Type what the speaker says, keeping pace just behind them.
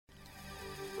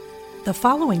The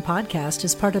following podcast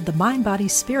is part of the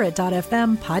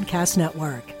MindBodySpirit.fm podcast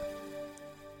network.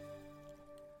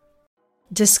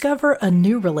 Discover a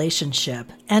new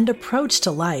relationship and approach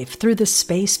to life through the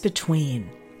space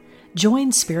between.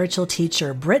 Join spiritual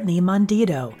teacher Brittany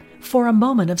Mondito for a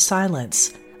moment of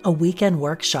silence, a weekend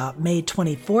workshop May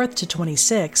 24th to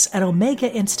 26th at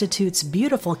Omega Institute's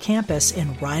beautiful campus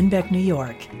in Rhinebeck, New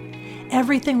York.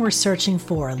 Everything we're searching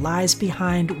for lies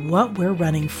behind what we're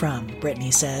running from, Brittany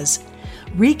says.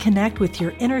 Reconnect with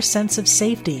your inner sense of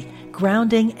safety,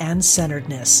 grounding, and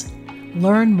centeredness.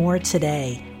 Learn more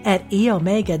today at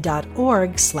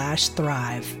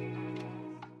eomega.org/thrive.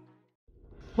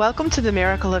 Welcome to the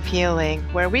Miracle of Healing,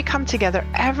 where we come together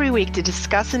every week to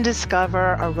discuss and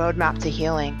discover a roadmap to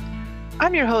healing.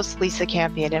 I'm your host, Lisa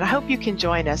Campion, and I hope you can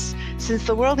join us since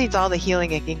the world needs all the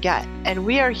healing it can get, and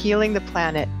we are healing the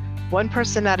planet one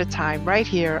person at a time right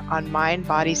here on Mind,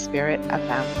 Body, Spirit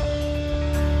FM.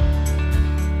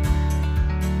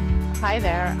 Hi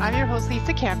there, I'm your host,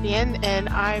 Lisa Campion, and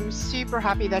I'm super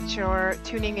happy that you're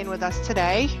tuning in with us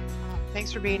today.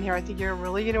 Thanks for being here. I think you're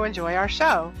really going to enjoy our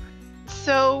show.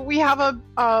 So we have a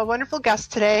wonderful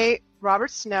guest today.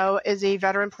 Robert Snow is a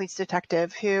veteran police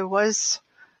detective who was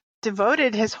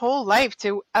devoted his whole life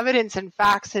to evidence and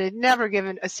facts and had never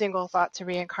given a single thought to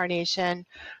reincarnation.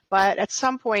 But at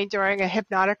some point during a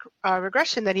hypnotic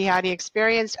regression that he had, he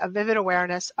experienced a vivid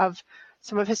awareness of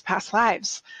some of his past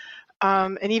lives.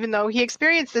 And even though he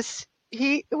experienced this,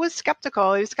 he was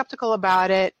skeptical. He was skeptical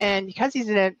about it. And because he's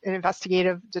an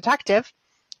investigative detective,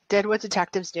 did what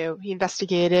detectives do. He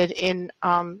investigated in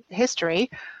history,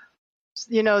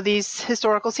 these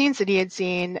historical scenes that he had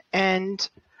seen, and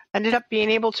ended up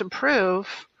being able to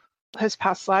prove his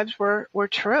past lives were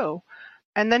true.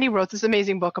 And then he wrote this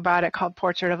amazing book about it called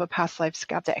Portrait of a Past Life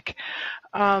Skeptic.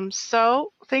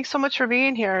 So thanks so much for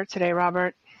being here today,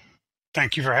 Robert.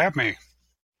 Thank you for having me.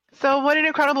 So what an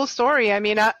incredible story. I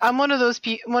mean, I'm one of these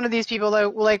people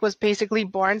that was basically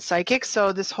born psychic.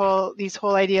 So these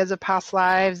whole ideas of past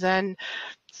lives and,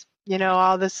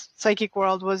 all this psychic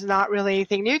world was not really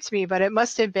anything new to me, but it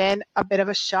must have been a bit of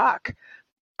a shock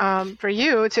for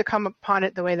you to come upon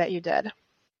it the way that you did.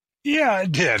 Yeah,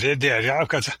 it did.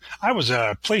 Because I was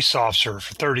a police officer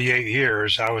for 38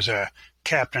 years. I was a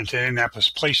captain to the Indianapolis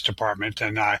Police Department,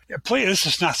 and this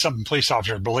is not something police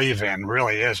officers believe in,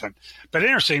 really isn't. But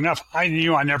interesting enough, I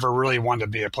knew I never really wanted to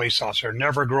be a police officer.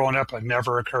 Never growing up, it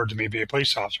never occurred to me to be a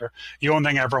police officer. The only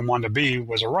thing I ever wanted to be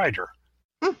was a writer.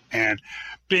 And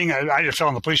I just fell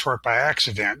in the police work by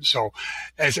accident. So,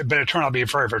 but it turned out to be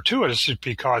very fortuitous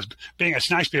because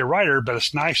it's nice to be a writer, but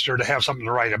it's nicer to have something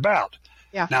to write about.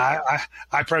 Yeah. Now,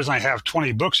 I presently have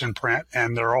 20 books in print,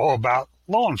 and they're all about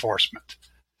law enforcement.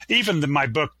 Even my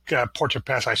book, Portrait of a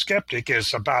Past Life Skeptic,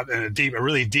 is about a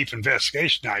really deep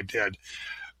investigation I did.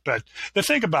 But the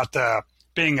thing about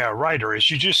being a writer is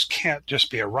you just can't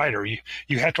just be a writer.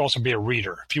 You have to also be a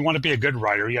reader. If you want to be a good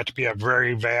writer, you have to be a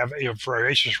very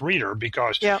voracious reader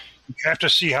because you have to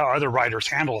see how other writers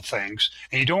handle things.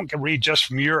 And you don't read just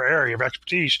from your area of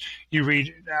expertise. You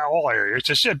read all areas.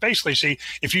 It's basically, see,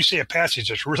 if you see a passage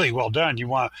that's really well done, you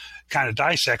want to kind of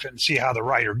dissect it and see how the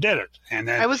writer did it. And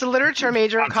then, I was a literature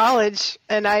major in college,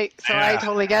 and I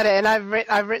totally get it. And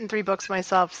I've written 3 books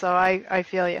myself, so I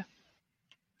feel you.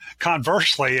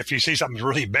 Conversely, if you see something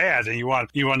really bad, then you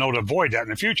want to know to avoid that in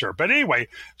the future. But anyway,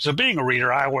 so being a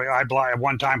reader, I at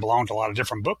one time belonged to a lot of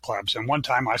different book clubs, and one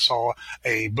time I saw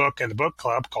a book in the book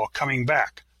club called Coming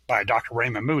Back by Dr.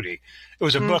 Raymond Moody. It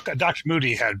was a book Dr.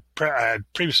 Moody had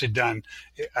previously done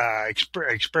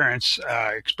experiments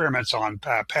on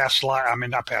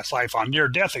on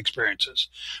near-death experiences.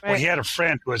 Right. Well, he had a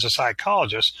friend who was a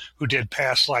psychologist who did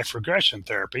past life regression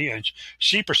therapy, and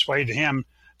she persuaded him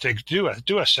to do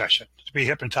a session, to be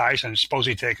hypnotized and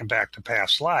supposedly taken back to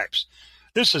past lives.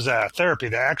 This is a therapy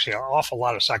that actually an awful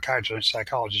lot of psychiatrists and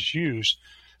psychologists use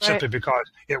simply because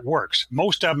it works.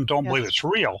 Most of them don't believe it's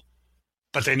real,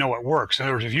 but they know it works. In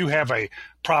other words, if you have a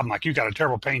problem, like you got a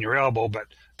terrible pain in your elbow, but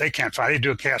they do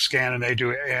a CAT scan and they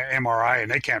do MRI and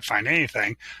they can't find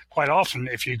anything. Quite often,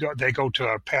 if they go to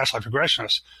a past life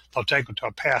regressionist, they'll take them to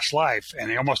a past life, and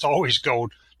they almost always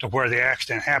go to where the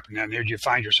accident happened, and there you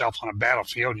find yourself on a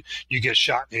battlefield, you get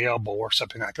shot in the elbow or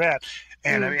something like that.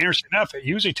 And interesting enough, it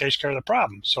usually takes care of the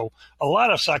problem. So a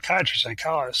lot of psychiatrists and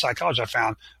psychologists I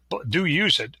found do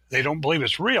use it. They don't believe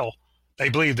it's real. They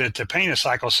believe that the pain is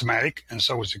psychosomatic, and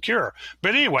so is the cure.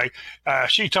 But anyway,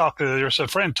 there's a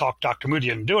friend talked Dr. Moody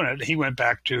into doing it. He went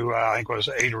back to, I think it was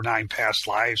 8 or 9 past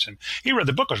lives, and he read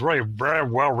the book. Was really very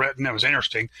well written. It was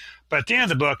interesting. But at the end of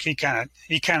the book, he kind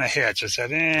of hedged and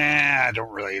said, I don't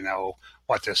really know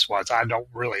what this was. I don't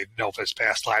really know if it's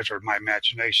past lives or my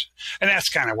imagination. And that's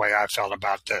kind of the way I felt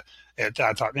about it.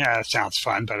 I thought, yeah, that sounds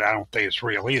fun, but I don't think it's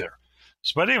real either.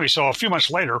 But anyway, so a few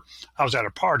months later, I was at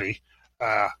a party,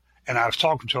 and I was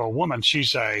talking to a woman. She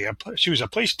was a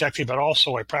police detective, but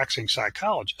also a practicing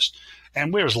psychologist.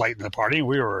 And we was late in the party, and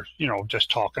we were,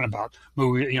 just talking about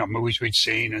movies we'd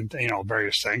seen and,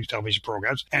 various things, television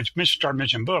programs. And she started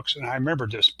mentioning books, and I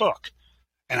remembered this book.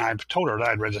 And I told her that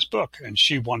I'd read this book, and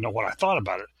she wanted to know what I thought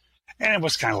about it. And it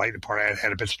was kind of late in the party. I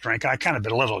had a bit to drink. I kind of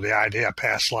belittled the idea of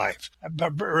past life.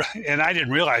 And I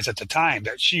didn't realize at the time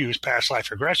that she used past life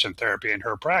regression therapy in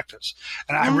her practice.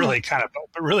 And I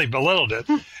really belittled it.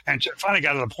 And she finally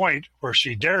got to the point where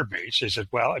she dared me. She said,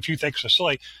 well, if you think it's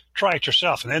silly, try it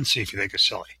yourself and then see if you think it's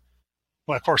silly.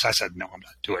 Well, of course, I said, no, I'm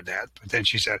not doing that. But then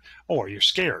she said, oh, are you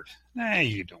scared?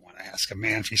 You don't want to ask a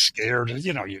man if he's scared.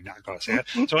 You're not going to say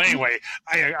it. So anyway,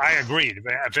 I agreed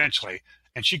eventually.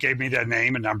 And she gave me the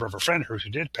name and number of a friend of hers who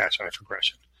did past life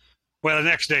regression. Well, the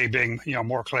next day, being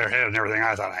more clear-headed and everything,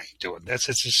 I thought, I ain't doing this.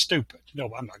 It's just stupid.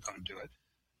 No, I'm not going to do it.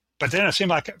 But then it seemed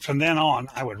like from then on,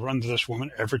 I would run to this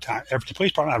woman every time. Every the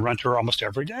police department, I'd run to her almost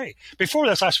every day. Before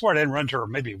this, I swear I didn't run to her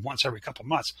maybe once every couple of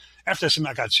months. After this,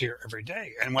 I got to see her every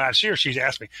day. And when I'd see her, she'd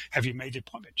ask me, have you made the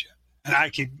appointment yet? And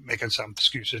I keep making some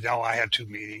excuses. I had 2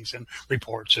 meetings and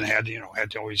reports and had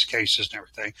all these cases and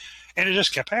everything. And it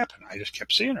just kept happening. I just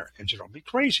kept seeing her. It drove me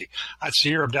crazy. I'd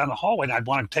see her down the hallway and I'd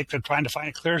want to take her trying to find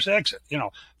a clearest exit.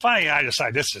 Finally I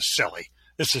decided this is silly.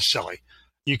 This is silly.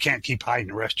 You can't keep hiding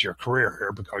the rest of your career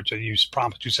here because you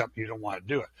promised to do something you don't want to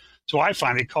do it. So I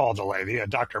finally called the lady,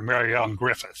 Dr. Mary Ellen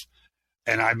Griffith,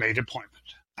 and I made an appointment.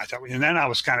 I thought, and then I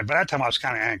was by that time I was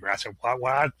kind of angry. I said, well,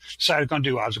 what I decided going to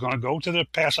do, I was going to go to the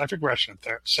past life regression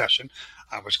session.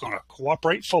 I was going to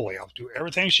cooperate fully. I would do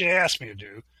everything she asked me to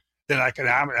do. Then I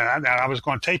was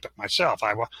going to tape it myself.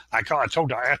 I told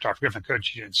her after Dr. Griffin could,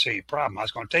 she didn't see any problem. I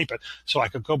was going to tape it so I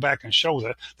could go back and show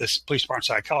this police department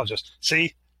psychologist,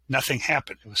 see, nothing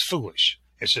happened. It was foolish.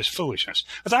 It's just foolishness.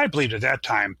 Because I believed at that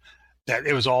time that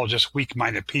it was all just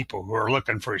weak-minded people who are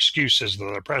looking for excuses to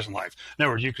their present life. In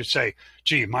other words, you could say,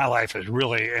 gee, my life is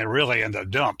really in the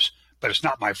dumps, but it's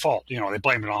not my fault. They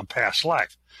blame it on past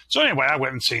life. So anyway, I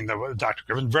went and seen the Dr.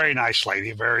 Griffin, very nice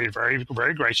lady, very, very,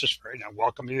 very gracious, very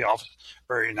welcome to the office,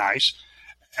 very nice.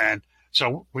 And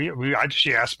so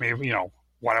she asked me,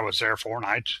 what I was there for, and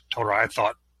I told her I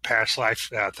thought past life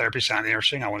therapy sounded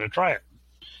interesting. I wanted to try it.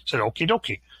 I said, okie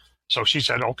dokie. So she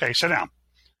said, okay, sit down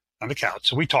on the couch.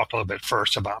 So we talked a little bit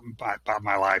first about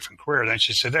my life and career. Then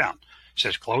she sat down. She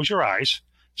says, close your eyes.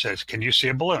 She says, can you see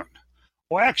a balloon?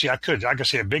 Well, actually, I could. I could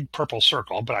see a big purple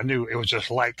circle, but I knew it was just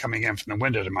light coming in from the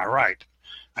window to my right.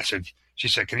 She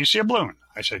said, can you see a balloon?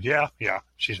 I said, yeah.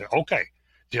 She said, okay.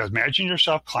 Just imagine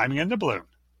yourself climbing in the balloon.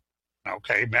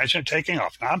 Okay, imagine it taking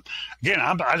off. Now,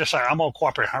 I decided I'm going to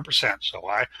cooperate 100%. So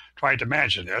I tried to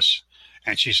imagine this.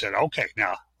 And she said, okay,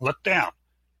 now look down.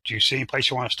 Do you see any place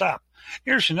you want to stop?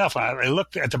 Interesting enough, when I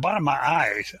looked at the bottom of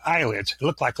my eyelids, it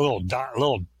looked like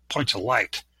little points of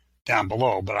light down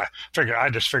below, but I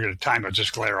just figured the time would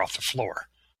just glare off the floor.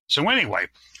 So anyway,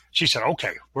 she said,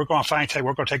 okay, we're going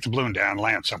to take the balloon down and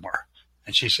land somewhere.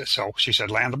 And she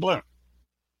said, land the balloon.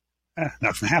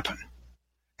 Nothing happened.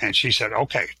 And she said,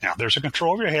 okay, now there's a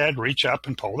control over your head, reach up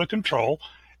and pull the control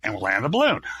and we'll land the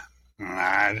balloon.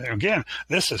 Again,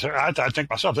 this is her. I think to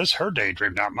myself, this is her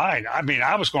daydream, not mine. I mean,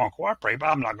 I was going to cooperate, but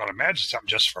I'm not going to imagine something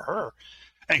just for her.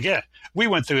 And again, we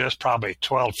went through this probably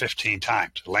 12, 15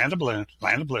 times. Land the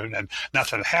balloon, and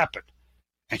nothing happened.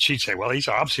 And she'd say, well, these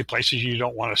are obviously places you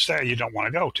don't want to stay, you don't want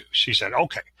to go to. She said,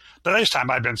 okay. But this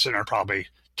time I'd been sitting there probably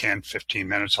 10, 15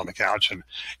 minutes on the couch, and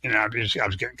I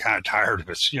was getting kind of tired of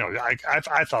it.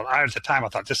 I thought at the time,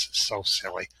 this is so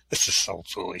silly. This is so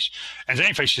foolish. And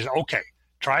anyway, she said, okay.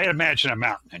 Try to imagine a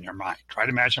mountain in your mind. Try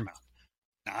to imagine a mountain.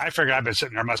 Now, I figured I'd been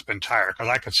sitting there, must have been tired, because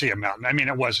I could see a mountain. I mean,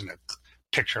 it wasn't a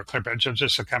picture clip. It was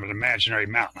just a kind of an imaginary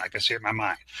mountain. I could see it in my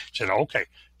mind. She said, okay,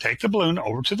 take the balloon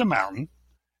over to the mountain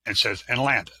and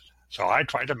land it. So I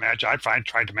tried to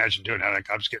imagine doing that.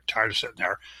 I was getting tired of sitting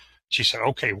there. She said,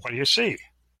 okay, what do you see?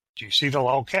 Do you see the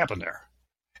log cabin there?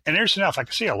 And there's enough. I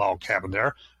could see a log cabin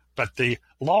there, but the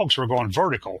logs were going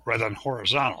vertical rather than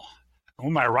horizontal.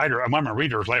 One of my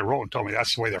readers later wrote and told me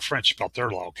that's the way the French built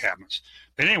their log cabins.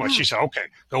 But anyway, She said, okay,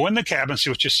 go in the cabin, see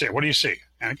what you see. What do you see?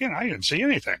 And again, I didn't see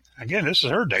anything. Again, this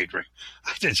is her daydream.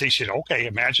 I didn't see. She said, okay,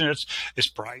 imagine it's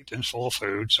bright and full of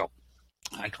food. So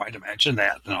I tried to imagine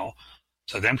that,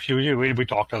 So then we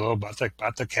talked a little about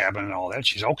the cabin and all that.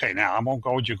 She said, okay, now I'm going to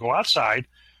go. You go outside.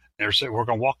 We're going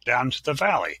to walk down to the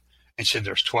valley. And she said,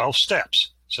 there's 12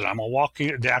 steps. So I'm going to walk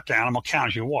you down. I'm going to count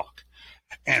as you walk.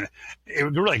 And it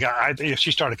really got,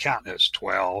 she started counting as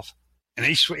 12. And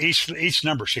each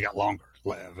number she got longer,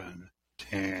 11,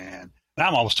 10. And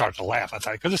I'm almost starting to laugh. I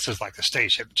thought, because this is like the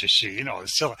stage hypnotist,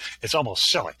 it's silly. It's almost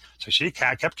silly. So she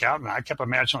kept counting, and I kept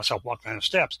imagining myself walking down the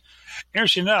steps.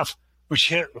 Interesting enough, when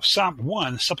she hit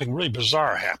something really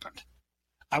bizarre happened.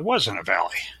 I was in a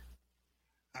valley.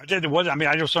 I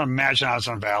just don't imagine I was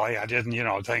in a valley. I didn't,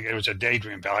 think it was a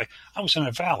daydream valley. I was in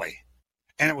a valley,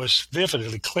 and it was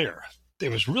vividly clear. It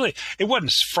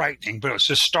wasn't frightening, but it was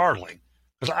just startling.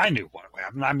 Because I knew what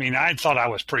happened. I mean, I thought I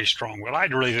was pretty strong-willed. I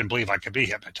really didn't believe I could be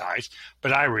hypnotized,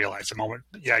 but I realized the moment,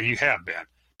 yeah, you have been.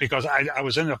 Because I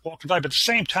was in the walking valley, but at the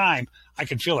same time, I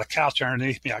could feel the couch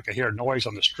underneath me. I could hear a noise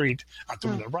on the street out to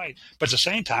the right. But at the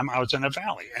same time, I was in a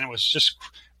valley, and it was just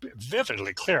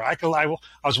vividly clear. I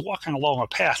was walking along a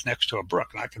path next to a brook,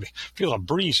 and I could feel a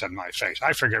breeze in my face.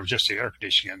 I figured it was just the air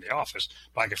conditioning in the office,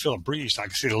 but I could feel a breeze. I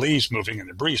could see the leaves moving and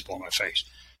the breeze blowing my face.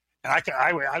 And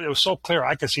it was so clear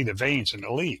I could see the veins in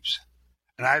the leaves.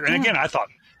 And again, I thought,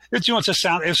 it's a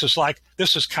sound.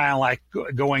 This is kind of like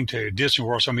going to Disney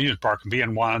World, some amusement park, and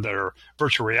being one of their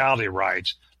virtual reality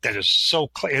rides that is so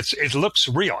clear. It looks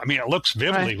real. I mean, it looks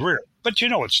vividly real, but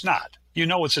it's not.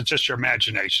 It's just your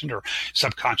imagination or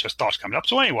subconscious thoughts coming up.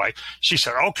 So anyway, she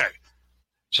said, okay.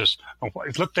 She says,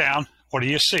 look down. What do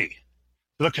you see?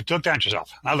 Look down at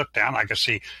yourself. And I looked down. I could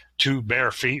see 2 bare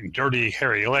feet and dirty,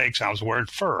 hairy legs. I was wearing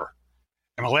fur.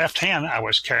 In my left hand, I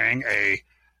was carrying a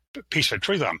piece of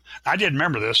tree limb. I didn't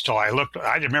remember this till I looked.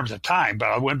 I didn't remember the time, but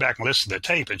I went back and listened to the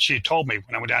tape, and she told me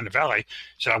when I went down the valley,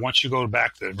 she said, I want you to go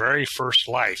back to the very first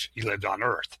life you lived on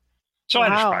Earth. So I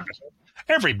described it.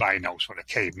 Everybody knows what a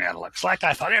caveman looks like.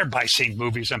 I thought everybody's seen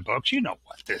movies and books. You know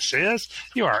what this is.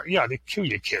 You're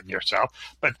kidding yourself.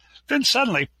 But then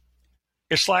suddenly,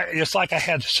 it's like I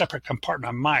had a separate compartment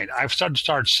of mind. I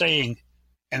started saying,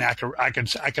 and I could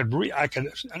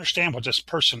understand what this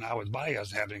person I was by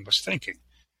was having was thinking,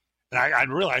 and I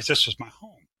realized this was my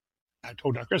home. I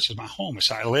told her, this is my home.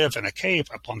 So I live in a cave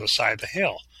up on the side of the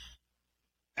hill,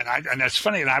 and that's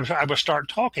funny. And I would start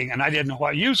talking, and I didn't know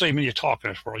what. Usually, when you talk in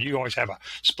this world, you always have a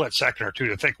split second or two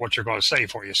to think what you're going to say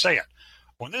before you say it.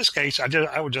 Well, in this case,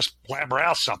 I would just blabber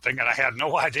out something, and I had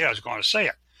no idea I was going to say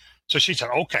it. So she said,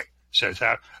 okay. Says,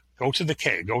 go to the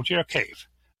cave, go to your cave.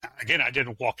 Again, I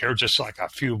didn't walk there, just like a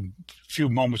few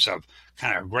moments of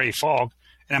kind of gray fog,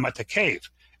 and I'm at the cave.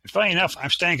 And funny enough, I'm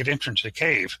standing at the entrance to the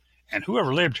cave, and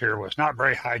whoever lived here was not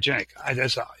very hygienic.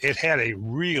 It had a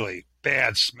really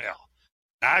bad smell.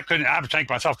 I was thinking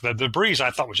to myself, the breeze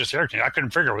I thought was just air conditioning. I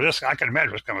couldn't figure where I couldn't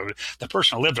imagine what's coming. The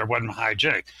person who lived there wasn't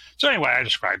hygienic. So anyway, I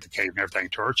described the cave and everything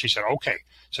to her. She said, okay.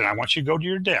 So I want you to go to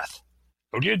your death.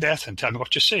 Go to your death and tell me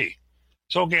what you see.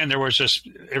 So again, there was just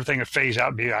everything that phased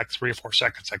out, be like 3 or 4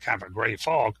 seconds, like kind of a gray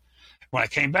fog. When I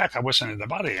came back, I wasn't in the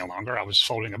body any longer. I was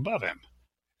floating above him.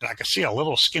 And I could see a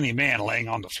little skinny man laying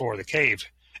on the floor of the cave,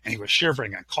 and he was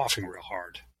shivering and coughing real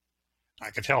hard. I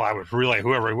could tell I was really,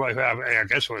 whoever I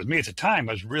guess it was me at the time,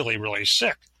 was really, really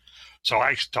sick. So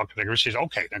I talked to the girl. She said,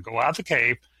 okay, then go out of the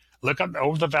cave, look up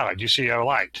over the valley. Do you see a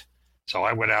light? So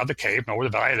I went out of the cave, and over the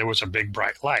valley, there was a big,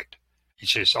 bright light. He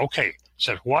says, okay.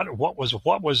 Said, what was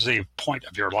the point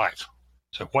of your life?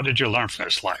 So what did you learn from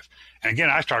this life? And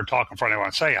again, I started talking for anyone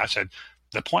to say, I said,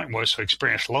 the point was to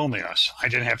experience loneliness. I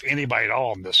didn't have anybody at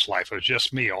all in this life. It was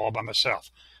just me all by myself,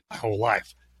 my whole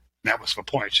life. And that was the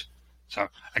point. So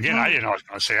again, I didn't know I was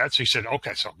going to say that. So he said,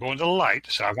 okay, so go into the light.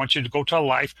 So I want you to go to a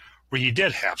life where you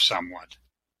did have someone.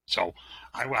 So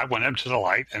I went into the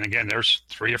light. And again, there's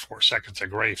 3 or 4 seconds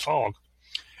of gray fog.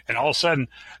 And all of a sudden,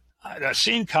 that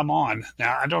scene come on.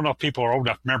 Now, I don't know if people are old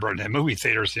enough to remember in the movie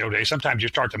theaters the old days. Sometimes you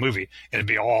start the movie and it'd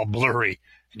be all blurry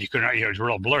and you couldn't, it's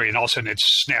real blurry, and all of a sudden it'd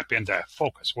snap into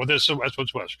focus. Well, this was what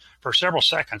it was. For several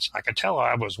seconds, I could tell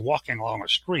I was walking along a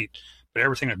street, but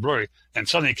everything was blurry, and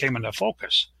suddenly it came into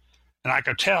focus. And I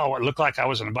could tell it looked like I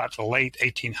was in about the late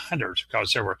 1800s because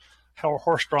there were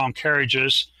horse-drawn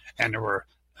carriages and there were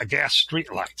gas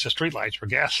street lights. The street lights were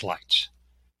gas lights.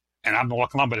 And I'm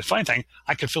walking along, but the funny thing,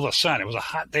 I could feel the sun. It was a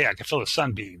hot day. I could feel the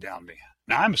sun beating down on me.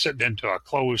 Now, I'm sitting into a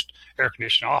closed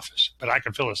air-conditioned office, but I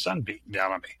could feel the sun beating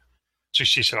down on me. So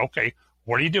she said, okay,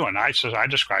 what are you doing? I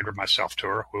described myself to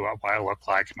her, what I look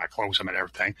like, my clothes and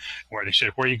everything. She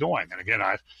said, where are you going? And again,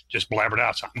 I just blabbered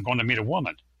out, so I'm going to meet a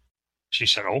woman. She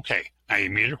said, okay, now you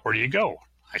meet her, where do you go?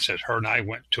 I said, her and I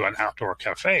went to an outdoor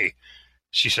cafe.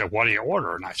 She said, what do you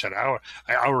order? And I said, I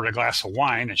ordered a glass of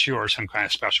wine, and she ordered some kind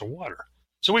of special water.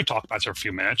 So we talked about it for a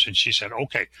few minutes, and she said,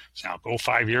 okay, so now go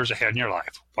 5 years ahead in your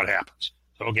life. What happens?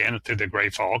 So again, through the gray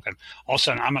fog, and all of a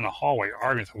sudden I'm in a hallway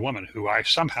arguing with a woman who I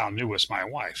somehow knew was my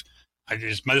wife.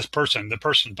 this person, the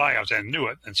person's body I was in knew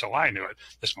it, and so I knew it.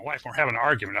 This my wife. We're having an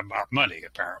argument about money,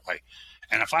 apparently.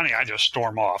 And finally, I just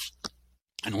storm off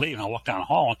and leave. And I walk down the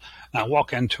hall, and I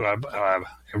walk into a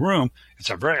room. It's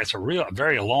a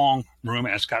very long room,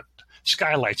 and it's got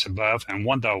skylights above, and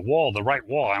the right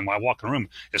wall, and when I walk in the room,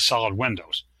 is solid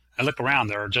windows. I look around,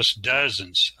 there are just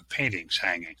dozens of paintings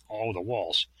hanging all over the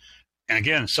walls. And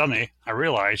again, suddenly, I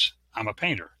realize I'm a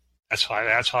painter. That's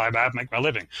how I make my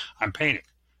living. I'm painting.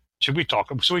 So we talk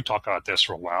about this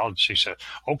for a while, and she said,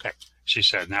 okay. She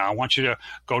said, now I want you to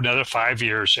go another 5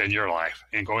 years in your life,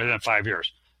 and go in 5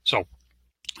 years. So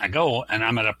I go, and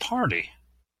I'm at a party,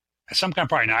 at some kind of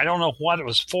party. Now, I don't know what it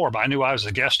was for, but I knew I was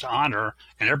a guest to honor,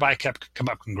 and everybody kept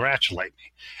coming up to congratulate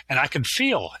me. And I could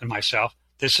feel in myself,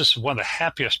 this is one of the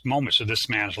happiest moments of this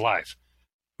man's life.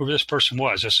 Whoever this person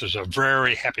was, this was a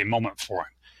very happy moment for him.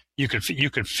 You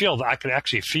could feel that. I could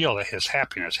actually feel that his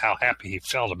happiness, how happy he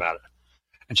felt about it.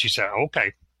 And she said,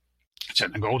 okay. I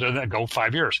said, go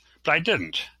 5 years. But I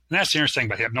didn't. And that's the interesting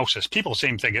about hypnosis. People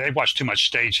seem to think they watch too much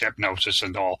stage hypnosis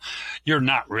and all. You're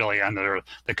not really under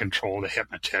the control of the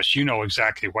hypnotist. You know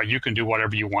exactly what you can do,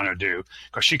 whatever you want to do.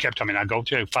 Because she kept telling me, I go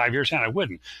to 5 years, and I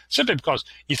wouldn't. Simply because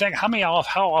you think, how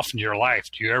often in your life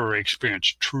do you ever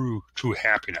experience true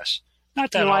happiness?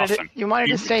 Not that often. You wanted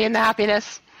to stay in the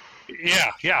happiness.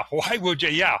 Yeah. Why would you?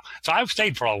 Yeah. So I've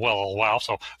stayed for a while.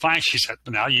 So finally, she said,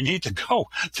 "Now you need to go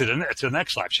to the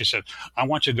next life." She said, "I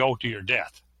want you to go to your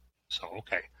death." So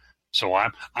okay. So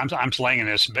I'm laying in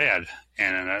this bed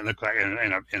and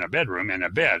in a bedroom in a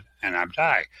bed, and I'm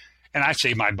dying, and I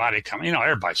see my body come. You know,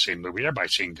 everybody's seen movies.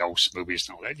 Everybody's seen ghost movies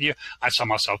and all that. I saw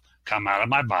myself come out of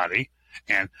my body,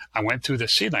 and I went through the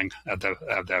ceiling of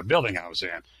the building I was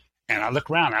in. And I looked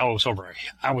around.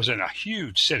 I was in a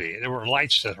huge city. There were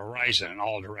lights to the horizon in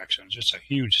all directions. Just a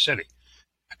huge city,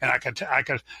 and I could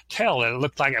tell that it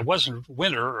looked like it wasn't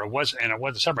winter or it wasn't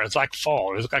summer. It's like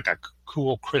fall. It was like a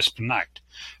cool, crisp night.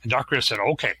 And Dr. Griff said,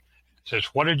 "Okay," says,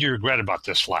 "What did you regret about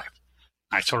this life?"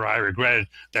 I told her I regretted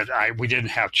that we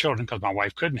didn't have children because my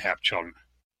wife couldn't have children.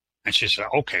 And she said,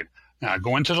 "Okay, now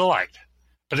go into the light."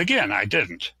 But again, I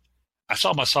didn't. I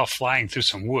saw myself flying through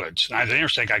some woods. And the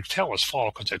interesting, I could tell it was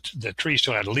fall because the trees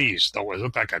still had leaves, though it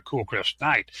looked like a cool, crisp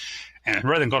night. And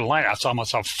rather than go to light, I saw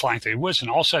myself flying through the woods.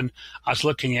 And all of a sudden, I was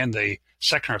looking in the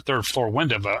second or third floor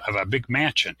window of a big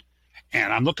mansion.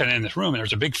 And I'm looking in this room, and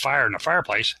there's a big fire in the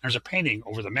fireplace. And there's a painting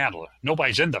over the mantel.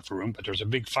 Nobody's in the room, but there's a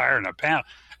big fire in the panel.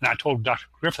 And I told Dr.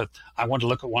 Griffith I wanted to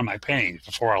look at one of my paintings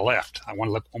before I left. I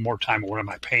wanted to look one more time at one of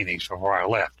my paintings before I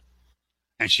left.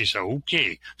 And she said,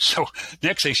 okay. So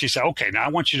next thing she said, okay, now I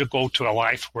want you to go to a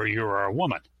life where you are a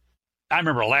woman. I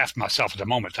remember laughing myself at the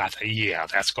moment. I thought, yeah,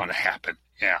 that's going to happen.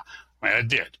 Yeah, well, it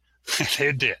did.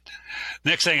 It did.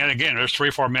 Next thing, and again, there's 3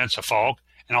 or 4 minutes of fog,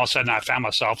 and all of a sudden I found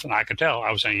myself, and I could tell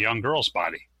I was in a young girl's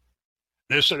body.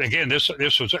 This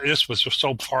was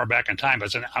so far back in time.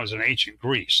 I was in ancient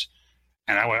Greece,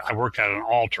 and I worked at an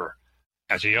altar.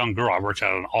 As a young girl, I worked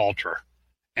at an altar.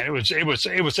 And it was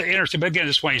interesting. But again,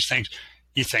 it's one of these things.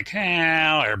 You think,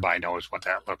 everybody knows what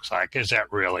that looks like. Is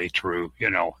that really true? You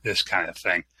know, this kind of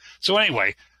thing. So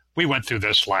anyway, we went through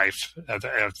this life as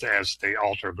the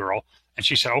altar girl. And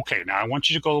she said, okay, now I want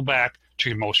you to go back to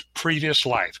your most previous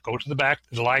life. Go to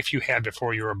the life you had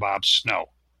before you were Bob Snow.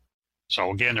 So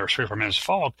again, there were 3 or 4 minutes of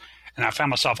fog. And I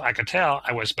found myself, I could tell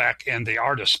I was back in the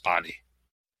artist's body.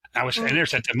 And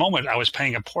there's at the moment I was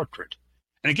painting a portrait.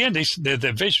 And again,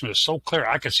 the vision was so clear,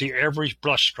 I could see every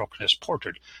brush stroke in this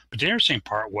portrait. But the interesting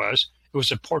part was, it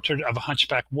was a portrait of a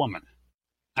hunchback woman.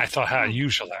 I thought how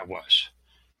unusual that was.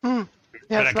 Yeah,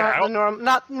 it's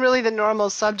not really the normal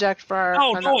subject for our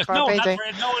painting.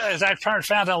 As I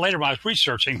found out later when I was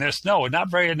researching this,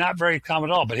 not very common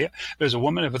at all. But there's a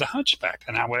woman with a hunchback,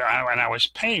 and I was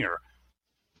painting her.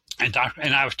 And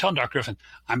I was telling Dr. Griffin,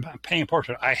 I'm painting a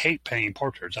portrait. I hate painting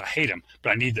portraits. I hate them,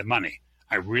 but I need the money.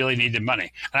 I really need the money.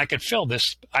 And I could feel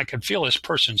this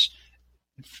person's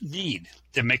need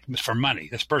to make for money.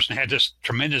 This person had this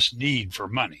tremendous need for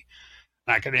money.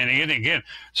 And again.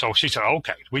 So she said,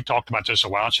 okay, we talked about this a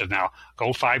while. And said, now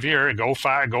go 5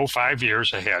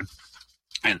 years ahead.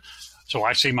 And so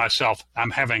I see myself,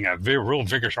 I'm having a real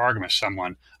vigorous argument with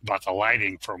someone about the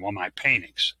lighting for one of my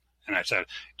paintings. And I said,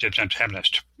 just having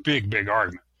this big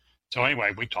argument. So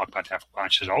anyway, we talked about that for a while.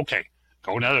 And she said, okay,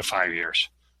 go another 5 years.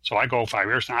 So I go 5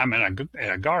 years, and I'm in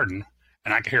a garden,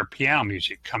 and I can hear piano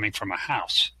music coming from a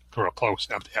house real close.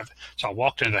 So I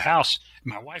walked into the house,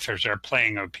 and my wife was there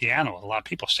playing a piano with a lot of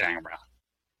people standing around.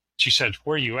 She said,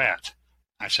 where are you at?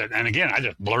 I said, and again, I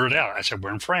just blurted out. I said,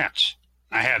 we're in France.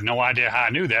 I had no idea how I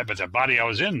knew that, but the body I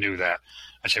was in knew that.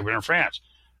 I said, we're in France.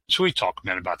 So we talked a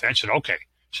minute about that. She said, okay.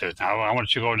 She says, now I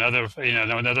want you to go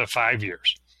another 5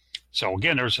 years. So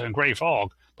again, there was a great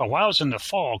fog. But while I was in the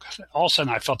fog, all of a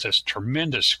sudden I felt this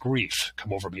tremendous grief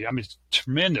come over me. I mean,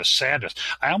 tremendous sadness.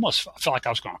 I almost felt like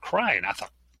I was going to cry. And I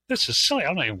thought, this is silly.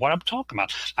 I don't know what I'm talking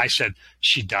about. I said,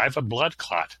 she died of a blood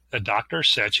clot. The doctor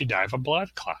said she died of a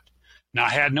blood clot. Now, I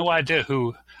had no idea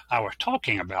who I was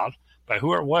talking about, but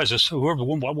whoever it was,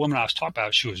 what woman I was talking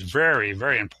about, she was very,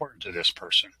 very important to this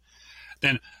person.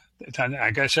 Then,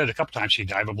 like I said a couple times, she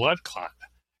died of a blood clot.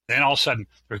 Then all of a sudden,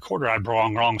 the recorder I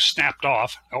brought wrong snapped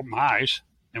off, opened my eyes,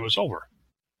 and it was over.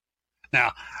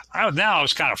 Now I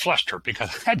was kind of flustered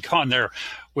because I'd gone there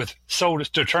with so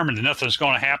determined that nothing's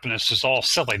going to happen. This is all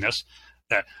silliness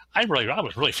that I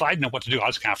was really, I didn't know what to do. I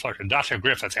was kind of flustered. Dr.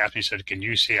 Griffith asked me, he said, can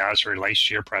you see how this relates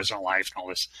to your present life and all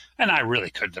this? And I really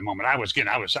couldn't at the moment. I want to get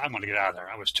out of there.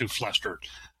 I was too flustered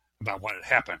about what had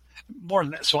happened. More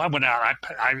than that, so I went out,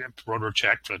 I wrote her a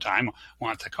check for the time,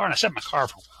 went to the car, and I sat in my car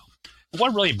for a while.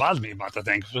 What really bothered me about the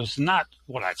thing was not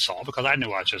what I saw, because I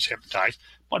knew I was just hypnotized.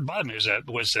 What bothered me was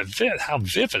how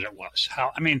vivid it was.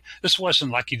 This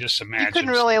wasn't like you just imagined. You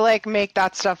couldn't really make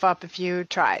that stuff up if you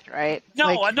tried, right?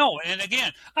 No, I know. And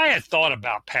again, I had thought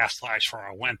about past lives before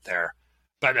I went there,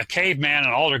 but a caveman,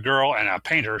 an altar girl, and a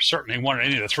painter certainly weren't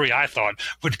any of the three I thought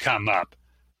would come up.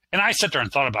 And I sat there and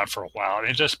thought about it for a while,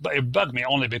 and it bugged me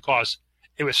only because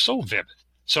it was so vivid.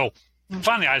 So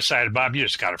finally, I decided, Bob, you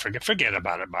just got to forget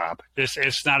about it, Bob.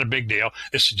 It's not a big deal.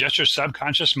 It's just your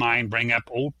subconscious mind bringing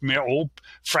up old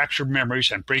fractured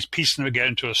memories and piecing them together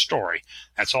into a story.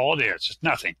 That's all it is. It's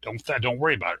nothing. Don't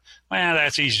worry about it. Well,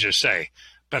 that's easy to say.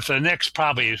 But for the next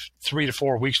probably 3 to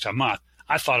 4 weeks to a month,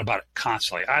 I thought about it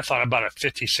constantly. I thought about it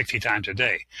 50, 60 times a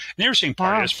day. And the interesting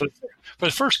part is for the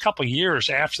first couple of years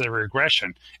after the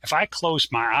regression, if I closed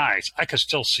my eyes, I could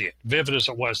still see it, vivid as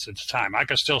it was at the time. I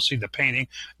could still see the painting,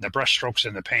 the brush strokes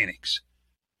in the paintings.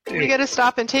 We got to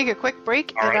stop and take a quick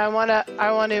break, and I want to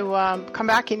come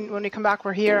back, and when we come back,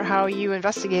 we'll hear how you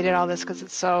investigated all this because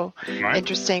it's so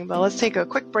interesting. But let's take a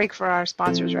quick break for our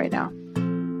sponsors right now.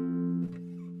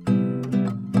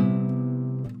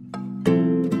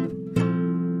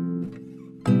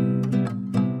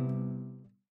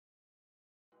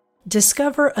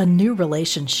 Discover a new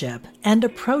relationship and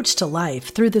approach to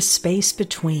life through the space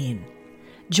between.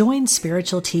 Join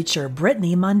spiritual teacher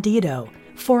Brittany Mondito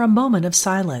for a moment of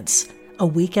silence, a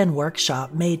weekend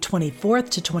workshop May 24th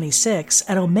to 26th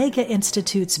at Omega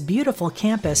Institute's beautiful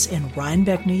campus in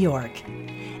Rhinebeck, New York.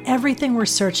 Everything we're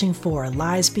searching for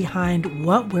lies behind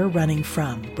what we're running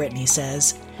from, Brittany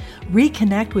says.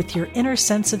 Reconnect with your inner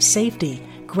sense of safety,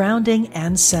 grounding,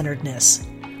 and centeredness.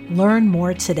 Learn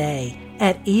more today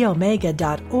at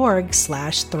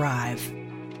eomega.org/thrive.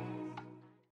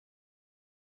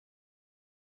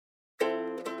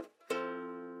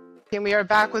 And we are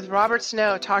back with Robert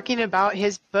Snow talking about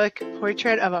his book,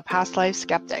 Portrait of a Past Life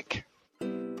Skeptic.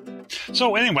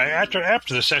 So anyway, after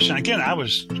the session, again, I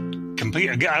was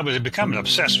becoming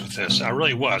obsessed with this. I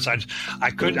really was. I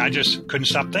just couldn't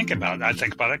stop thinking about it. I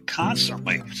think about it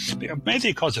constantly,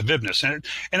 mainly because of vividness. And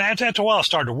after a while, it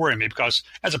started to worry me because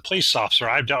as a police officer,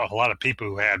 I've dealt with a lot of people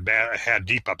who had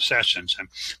deep obsessions, and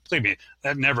believe me,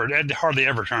 that hardly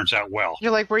ever turns out well.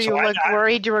 You're like,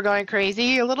 worried you were going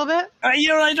crazy a little bit?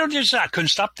 I couldn't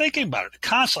stop thinking about it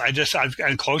constantly.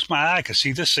 I closed my eye, I could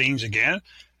see the scenes again,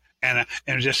 and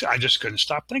I just couldn't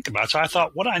stop thinking about it. So I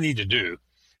thought, what I need to do,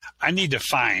 I need to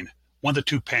find one of the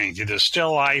two paintings, either the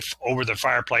still life over the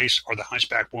fireplace or the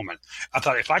hunchback woman. I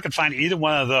thought if I could find either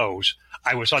one of those,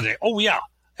 I was on the, oh yeah,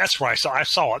 that's where I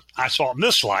saw it. I saw it in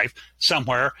this life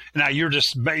somewhere. Now you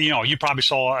probably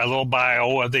saw a little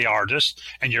bio of the artist,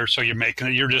 and you're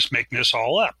just making this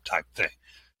all up type thing.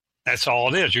 That's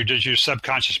all it is. You're just your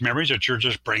subconscious memories that you're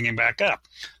just bringing back up.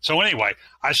 So anyway,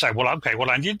 I said, well, okay, what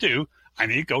I need to do, I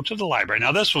need to go to the library.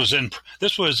 Now this was in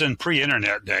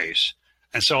pre-internet days.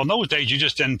 And so in those days, you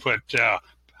just didn't put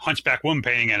Hunchback Woman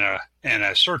painting in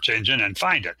a search engine and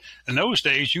find it. In those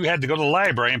days, you had to go to the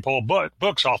library and pull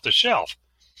books off the shelf.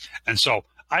 And so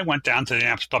I went down to the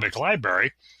Annapolis Public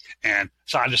Library, and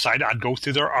so I decided I'd go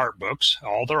through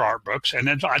all their art books, and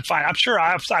then I'd find.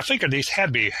 I figured these had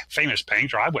to be famous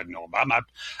paintings, or I wouldn't know about them. I'm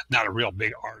not a real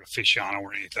big art aficionado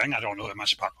or anything. I don't know that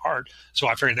much about art, so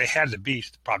I figured they had to be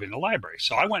probably in the library.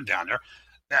 So I went down there.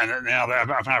 And now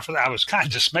I was kind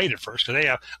of dismayed at first because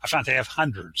I found they have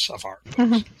hundreds of art books.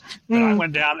 Mm-hmm. But I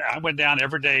went down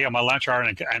every day on my lunch hour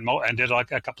and did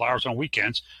like a couple hours on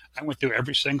weekends. I went through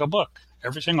every single book,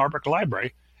 every single art book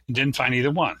library, and didn't find either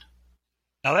one.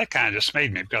 Now that kind of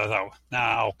dismayed me because I thought,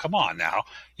 now come on, now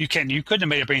you couldn't have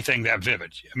made up anything that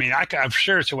vivid. I mean, I'm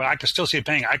sure so when I could still see a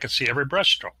painting, I could see every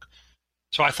brush stroke.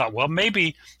 So I thought, well,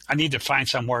 maybe I need to find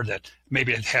somewhere that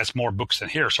maybe it has more books than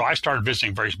here. So I started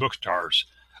visiting various bookstores,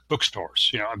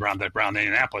 around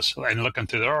Indianapolis, and looking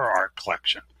through their art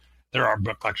collection, their art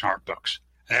book collection, art books.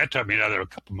 And that took me another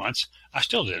couple of months. I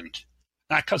still didn't.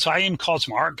 So I even called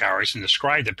some art galleries and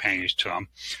described the paintings to them.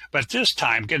 But this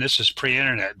time, again, this is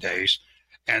pre-internet days,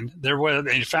 and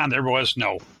you found there was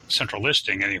no central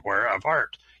listing anywhere of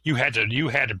art. You had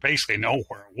to basically know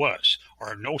where it was,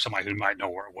 or know somebody who might know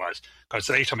where it was, because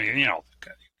they told me,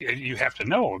 you have to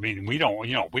know. I mean, we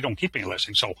don't keep any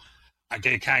listings. So I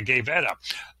kind of gave that up.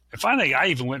 And finally, I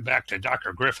even went back to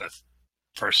Dr. Griffith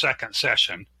for a second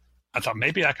session. I thought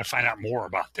maybe I could find out more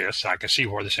about this. So I could see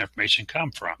where this information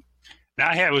come from.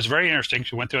 Now it was very interesting.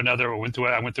 I went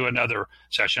through another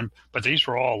session, but these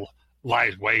were all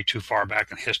lies way too far back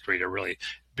in history to really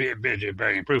be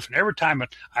very proof. And every time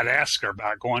I'd ask her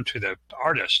about going to the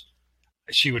artist,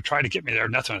 she would try to get me there.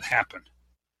 Nothing would happen.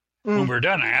 When we were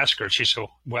done, I asked her, she said,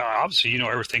 well, obviously you know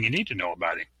everything you need to know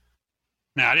about him.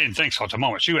 Now, I didn't think so at the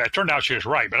moment. It turned out she was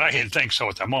right, but I didn't think so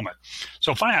at the moment.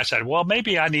 So finally I said, well,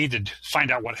 maybe I need to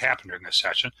find out what happened during this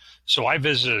session. So I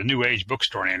visited a New Age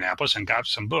bookstore in Indianapolis and got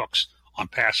some books on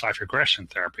past life regression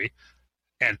therapy.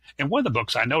 And in one of the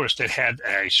books, I noticed it had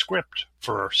a script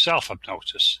for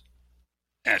self-hypnosis.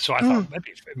 And so I thought,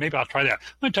 maybe I'll try that.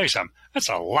 Let me tell you something. That's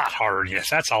a lot harder to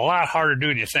do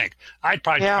than you think. I'd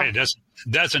probably tried it a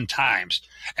dozen times.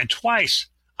 And twice,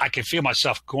 I could feel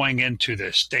myself going into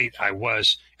the state I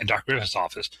was in Dr. Griffith's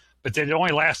office. But it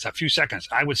only lasts a few seconds.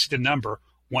 I would see the number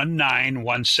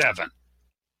 1917.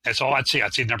 That's all I'd see.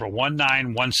 I'd see the number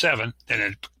 1917,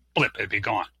 then it'd be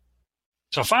gone.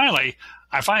 So finally,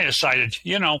 I decided,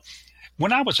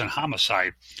 when I was in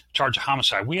charge of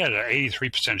homicide, we had an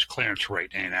 83% clearance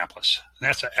rate in Indianapolis. And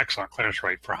that's an excellent clearance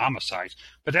rate for homicides.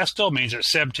 But that still means that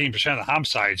 17% of the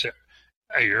homicides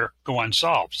a year go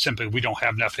unsolved. Simply, we don't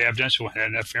have enough evidence, we don't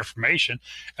have enough information,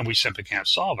 and we simply can't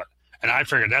solve it. And I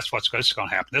figured that's what's going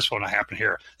to happen. This is going to happen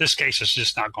here. This case is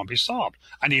just not going to be solved.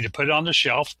 I need to put it on the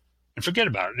shelf and forget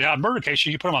about it. Now, in murder cases,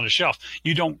 you put them on the shelf.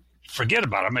 You don't forget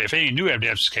about them. If any new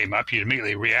evidence came up, you'd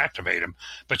immediately reactivate them.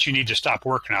 But you need to stop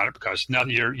working on it because now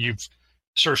you've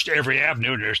searched every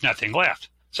avenue and there's nothing left.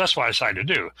 So that's what I decided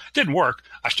to do. It didn't work.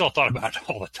 I still thought about it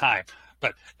all the time.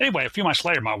 But anyway, a few months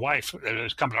later, my wife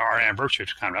was coming to our anniversary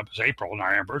was coming up. It was April, and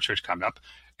our anniversary was coming up.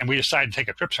 And we decided to take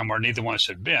a trip somewhere neither one of us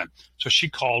had been. So she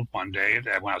called one day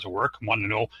when I was at work and wanted to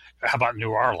know, how about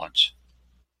New Orleans?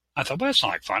 I thought, well, that's not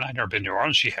like fun. I'd never been to New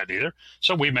Orleans. She had either.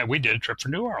 So we did a trip for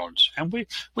New Orleans, and we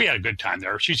had a good time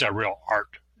there. She's a real art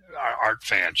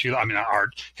fan.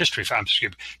 History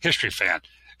fan.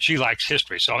 She likes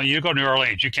history. So when you go to New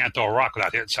Orleans, you can't throw a rock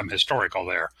without hitting some historical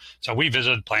there. So we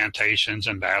visited plantations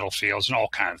and battlefields and all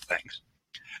kinds of things.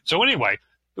 So anyway,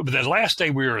 the last day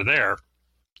we were there,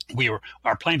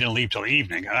 our plane didn't leave till the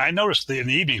evening. And I noticed that in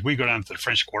the evenings, we go down to the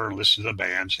French Quarter and listen to the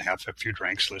bands and have a few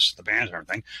drinks, listen to the bands and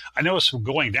everything. I noticed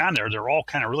going down there, they're all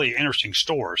kind of really interesting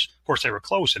stores. Of course, they were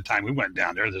closed at the time we went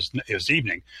down there. It was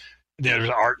evening. There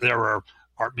were art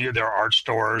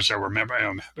stores. There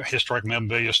were historic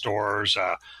memorabilia stores.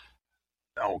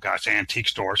 Antique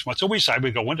stores. So we decided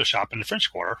we'd go window shop in the French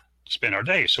Quarter to spend our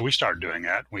day. So we started doing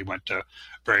that. We went to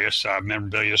various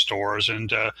memorabilia stores, and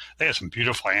they had some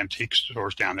beautiful antique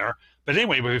stores down there. But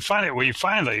anyway, we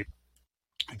finally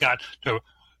got to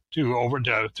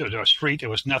a street. It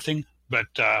was nothing but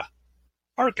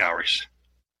art galleries.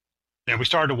 And we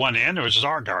started at one end. There was just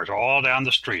art galleries all down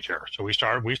the street here. So we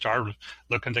started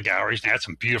looking at the galleries, and they had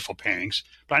some beautiful paintings.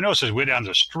 But I noticed as we went down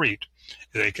the street,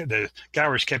 the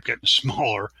galleries kept getting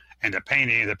smaller, and the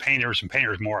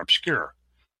painters more obscure.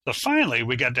 So finally,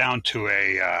 we got down to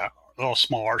a little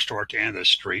small art store at the end of the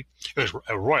street. It was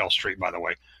a Royal Street, by the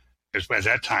way. It was, at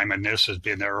that time, and this has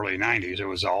been the early 90s, it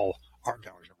was all art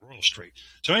galleries at Royal Street.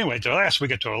 So anyway, to last we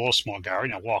get to a little small gallery,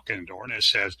 and I walk in the door, and it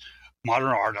says, modern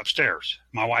art upstairs.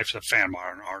 My wife's a fan of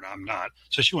modern art. I'm not.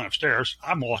 So she went upstairs.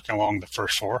 I'm walking along the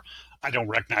first floor. I don't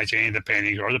recognize any of the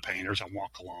paintings or the painters. I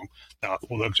walk along.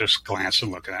 Just glance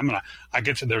and look at them. And I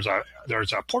get to, there's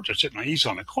a portrait sitting on easel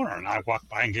in the corner, and I walk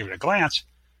by and give it a glance.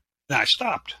 Then I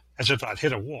stopped as if I'd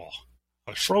hit a wall.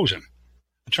 I was frozen.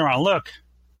 I turn around and look.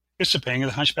 It's the painting of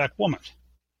the Hunchback Woman.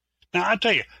 Now, I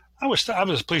tell you, I was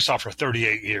a police officer for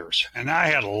 38 years, and I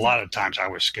had a lot of times I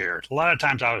was scared. A lot of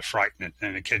times I was frightened.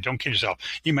 And a kid, don't kid yourself.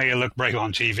 You may look brave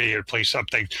on TV or police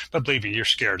something, but believe me, you're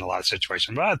scared in a lot of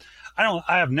situations. But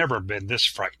I have never been this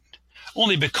frightened,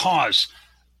 only because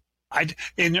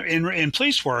in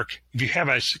police work, if you have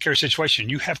a scary situation,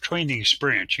 you have training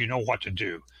experience. You know what to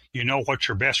do. You know what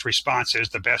your best response is,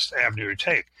 the best avenue to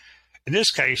take. In this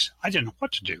case, I didn't know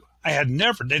what to do. I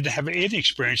didn't have any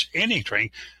experience, any training.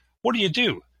 what do you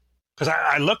do? Because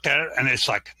I looked at it and it's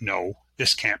like, no,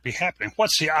 this can't be happening.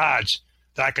 What's the odds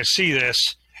that I could see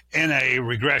this in a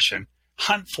regression,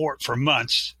 hunt for it for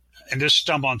months, and just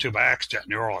stumble onto it by accident in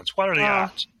New Orleans? What are the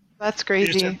odds? That's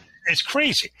crazy. It's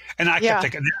crazy. And I kept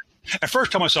thinking, at first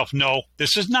I told myself, no,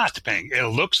 this is not the painting. It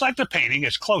looks like the painting.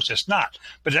 It's close. It's not.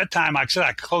 But at that time, like I said,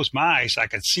 I could close my eyes. I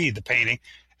could see the painting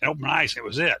and open my eyes. It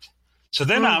was it. So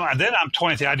then I'm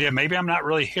toying with the idea, maybe I'm not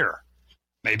really here.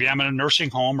 Maybe I'm in a nursing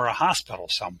home or a hospital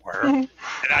somewhere. And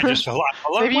I just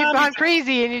maybe you've gone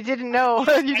crazy and you didn't know.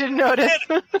 You didn't notice.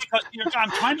 Because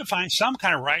I'm trying to find some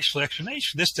kind of rational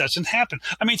explanation. This doesn't happen.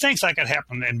 I mean, things like it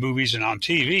happen in movies and on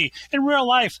TV. In real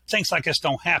life, things like this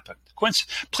don't happen.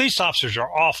 Police officers are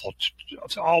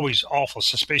always awful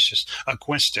suspicious of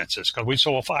coincidences, because we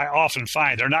often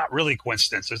find they're not really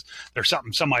coincidences. They're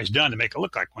something somebody's done to make it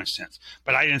look like coincidence.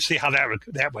 But I didn't see how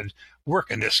that would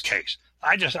work in this case.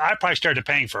 I probably started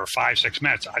paying for 5-6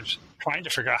 minutes. I was trying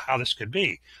to figure out how this could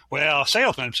be. Well, a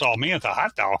salesman saw me with a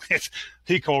hot dog.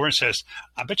 He came over and says,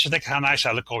 I bet you think how nice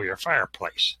I look over your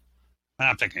fireplace. And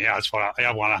I'm thinking, yeah, that's what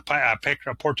I want. I picked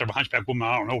a portrait of a hunchback woman.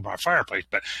 I don't know my fireplace.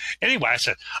 But anyway, I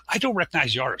said, I don't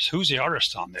recognize the artist. Who's the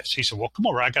artist on this? He said, well, come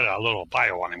over. I got a little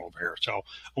bio on him over here. So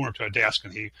I went up to a desk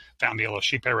and he found me a little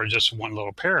sheet paper, just one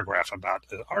little paragraph about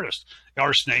the artist. The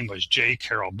artist's name was J.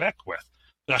 Carroll Beckwith.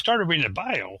 But I started reading the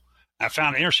bio. I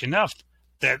found it interesting enough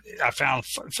that I found,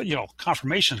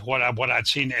 confirmation of what I'd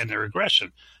seen in the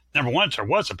regression. Number one, there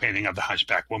was a painting of the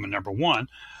hunchback woman. Number one,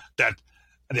 that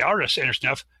the artist, interesting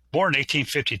enough, born in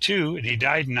 1852, and he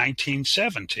died in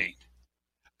 1917. And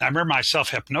I remember my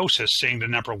self-hypnosis seeing the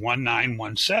number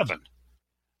 1917.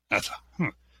 I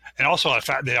thought, And also, I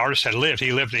found the artist had lived.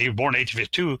 He was born in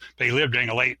 1852, but he lived during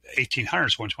the late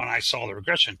 1800s, when I saw the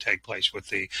regression take place with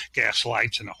the gas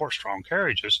lights and the horse-drawn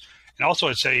carriages. And also,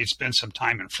 it said he'd spent some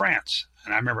time in France.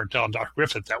 And I remember telling Dr.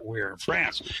 Griffith that we were in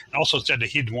France. And also said that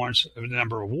he'd won a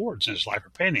number of awards in his life for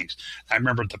paintings. I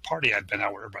remember at the party I'd been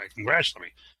out where everybody congratulated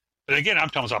me. But again, I'm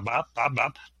telling myself,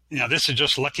 Bob, this is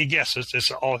just lucky guesses.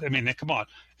 This is all. I mean, come on.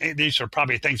 These are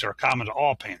probably things that are common to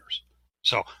all painters.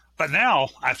 So, but now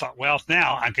I thought, well,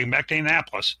 now I can go back to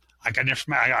Indianapolis. I got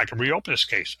information. I can reopen this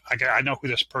case. I know who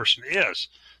this person is.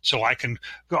 So I can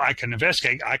go. I can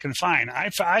investigate. I can find.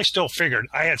 I still figured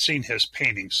I had seen his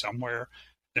painting somewhere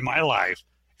in my life,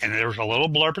 and there was a little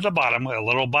blurb at the bottom, a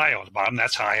little bio at the bottom.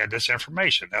 That's how I had this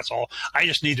information. That's all. I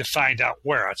just need to find out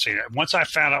where I'd seen it. Once I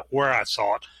found out where I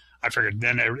saw it, I figured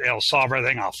then it'll solve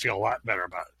everything. I'll feel a lot better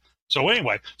about it. So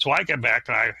anyway, I get back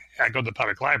and I go to the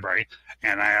public library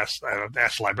and I asked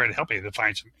the librarian to help me to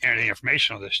find any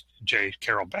information on this J.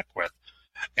 Carroll Beckwith,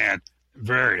 and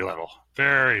very little,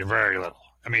 very, very little.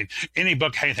 I mean, any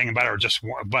book had anything about it, or just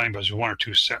was one or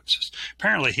two sentences.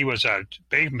 Apparently, he was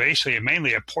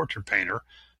mainly a portrait painter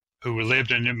who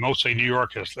lived in mostly New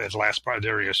York as last part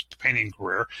of his painting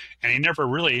career, and he never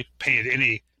really painted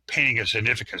any painting of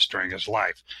significance during his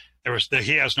life.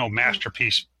 He has no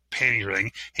masterpiece painting or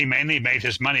anything. He mainly made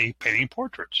his money painting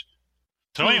portraits.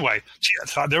 So anyway,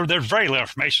 there's very little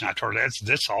information. I told her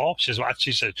that's all.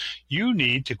 She said, you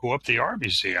need to go up to the art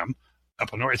museum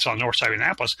up north. It's on the north side of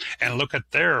Indianapolis, and go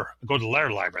to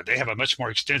their library. They have a much more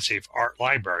extensive art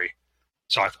library.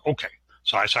 So I thought, okay.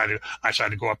 So I decided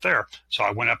to go up there. So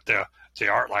I went up to the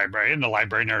art library, and the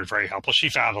librarian there was very helpful. She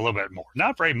found a little bit more,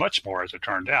 not very much more as it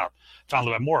turned out. Found a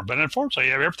little bit more, but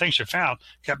unfortunately, everything she found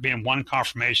kept being one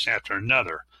confirmation after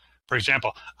another. For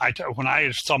example, when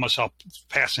I saw myself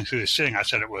passing through the city, I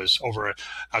said I was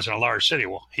in a large city.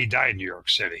 Well, he died in New York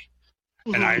City.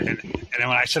 Mm-hmm. And then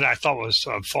when I said I thought it was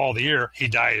fall of the year, he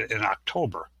died in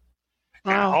October.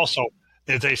 Wow. And also,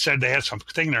 they said they had some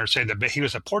thing there saying that he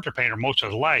was a portrait painter most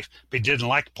of his life, but he didn't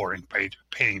like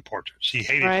painting portraits. He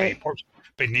hated painting portraits,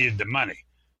 but he needed the money.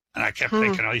 And I kept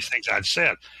thinking all these things I'd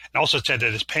said. And also said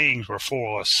that his paintings were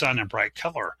full of sun and bright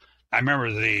color. I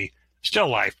remember the still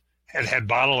life had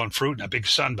bottle and fruit and a big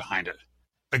sun behind it.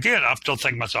 Again, I'm still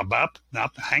thinking to myself, Bob, now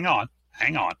hang on.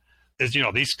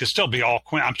 These could still be all.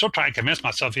 I'm still trying to convince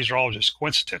myself these are all just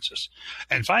coincidences.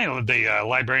 And finally, the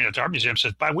librarian at the art museum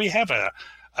says, "But we have a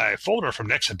folder from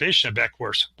an exhibition of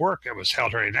Beckwith's work that was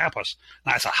held here in Indianapolis."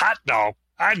 And I said, "Hot dog!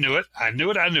 I knew it.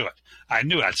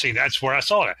 I'd seen that's where I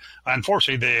saw it."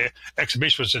 Unfortunately, the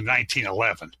exhibition was in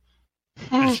 1911.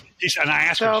 And I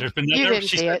asked her, "There's been other?"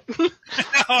 She said, "No,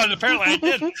 and apparently I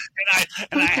did."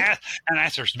 And I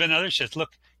asked her, "There's been others?" She said,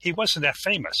 "Look, he wasn't that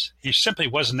famous. He simply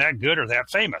wasn't that good or that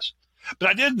famous." But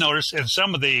I did notice in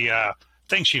some of the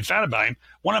things she'd found about him,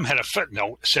 one of them had a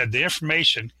footnote that said this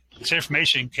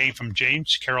information came from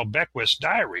James Carroll Beckwith's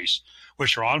diaries,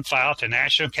 which are on file at the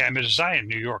National Academy of Design in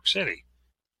New York City.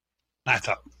 And I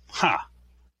thought,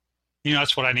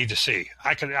 That's what I need to see.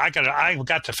 I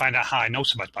got to find out how I know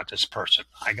so much about this person.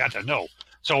 I got to know.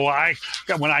 So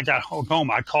when I got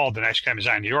home, I called the next time I was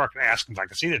in New York and asked them if I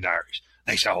could see the diaries.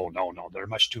 They said, "Oh, no, they're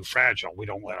much too fragile. We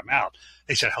don't let them out."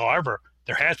 They said, however,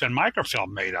 there has been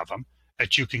microfilm made of them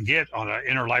that you can get on an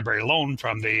interlibrary loan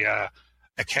from the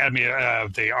Academy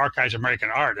of the Archives of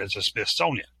American Art as a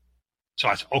Smithsonian. So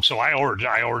I said, so I ordered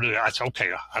it. I said,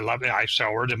 okay, I love it. So I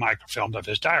ordered the microfilm of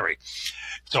his diary.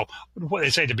 So they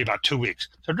say to be about 2 weeks.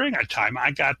 So during that time,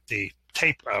 I got the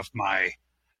tape of my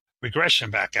regression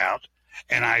back out,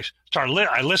 and I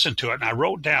listened to it, and I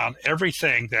wrote down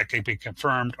everything that could be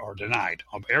confirmed or denied,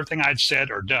 everything I'd said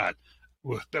or done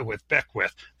with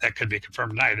Beckwith that could be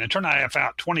confirmed or denied. And it turned out I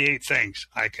found 28 things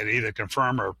I could either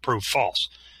confirm or prove false.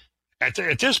 At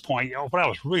this point, what I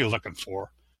was really looking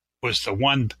for was the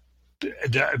one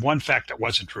fact that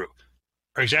wasn't true.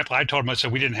 For example, I told him, I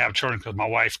said, we didn't have children because my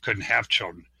wife couldn't have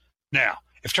children. Now,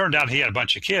 if it turned out he had a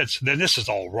bunch of kids, then this is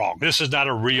all wrong. This is not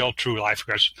a real, true life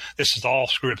regression. This is all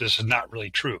screwed up. This is not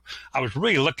really true. I was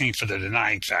really looking for the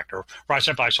denying factor. For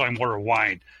example, I saw him order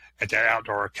wine at that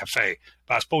outdoor cafe.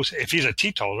 But I suppose if he's a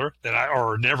teetotaler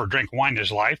or never drink wine in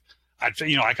his life, I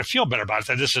could feel better about it,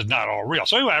 that this is not all real.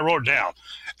 So anyway, I wrote it down,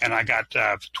 and I got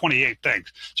 28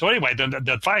 things. So anyway, then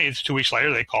finally, 2 weeks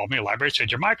later, they called me, the library,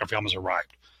 said, your microfilm has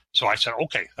arrived. So I said,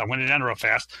 okay. I went in real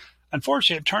fast.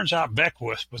 Unfortunately, it turns out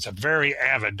Beckwith was a very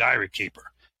avid diary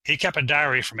keeper. He kept a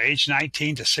diary from age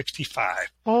 19 to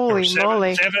 65. Holy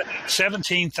moly.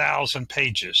 17,000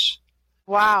 pages.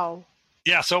 Wow.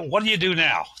 Yeah, so what do you do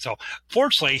now? So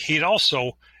fortunately, he'd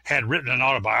also had written an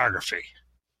autobiography.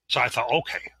 So I thought,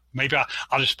 okay, maybe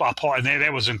I'll pull it. And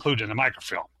that was included in the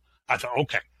microfilm. I thought,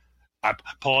 okay, I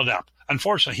pull it up.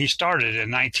 Unfortunately, he started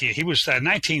in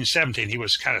 1917. He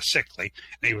was kind of sickly,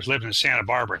 and he was living in Santa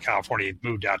Barbara, California. He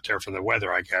moved out there for the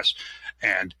weather, I guess.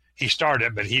 And he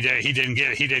started, but he didn't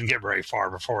get very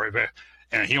far before it.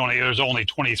 And there was only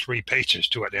 23 pages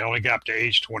to it. They only got up to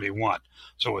age 21,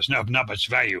 so it was not much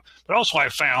value. But also, I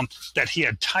found that he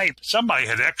had somebody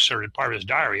had excerpted part of his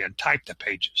diary and typed the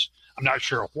pages. I'm not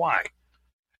sure why.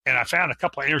 And I found a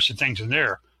couple of interesting things in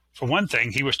there. For one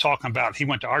thing, he was talking about he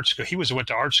went to art school. He went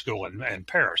to art school in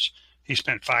Paris. He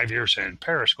spent 5 years in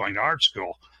Paris going to art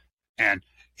school. And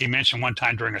he mentioned one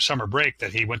time during a summer break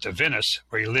that he went to Venice,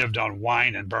 where he lived on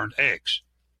wine and burnt eggs.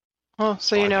 Oh,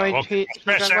 so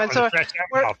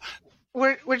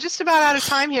we're just about out of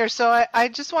time here. So I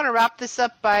just want to wrap this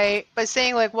up by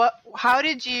saying, like, what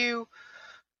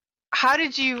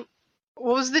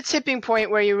was the tipping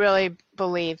point where you really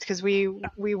believed? Because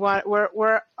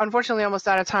we're unfortunately almost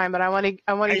out of time, but I want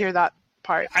to hear that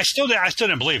part. I still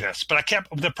didn't believe this, but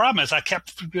the problem is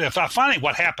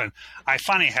what happened, I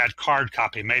finally had card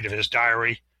copy made of his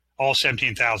diary, all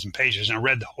 17,000 pages, and I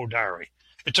read the whole diary.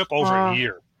 It took over a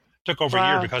year. It took over a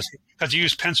year because he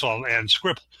used pencil and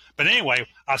scribble. But anyway,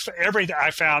 I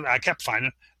kept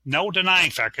finding no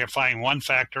denying factor. I kept finding one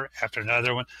factor after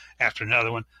another one after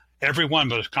another one. Every one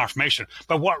was confirmation.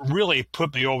 But what really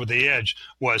put me over the edge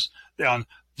was on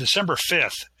December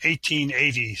 5th,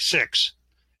 1886,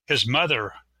 his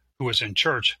mother, who was in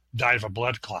church, died of a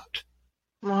blood clot.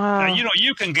 Wow. Now,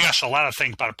 you can guess a lot of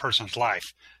things about a person's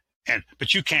life,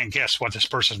 but you can't guess what this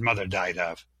person's mother died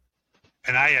of.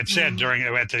 And I had said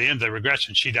at the end of the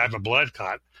regression, she died of a blood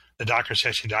clot. The doctor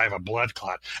said she died of a blood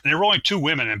clot. And there were only two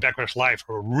women in Beckwith's life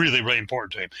who were really, really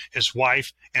important to him. His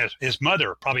wife and his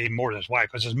mother, probably even more than his wife,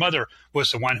 because his mother was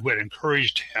the one who had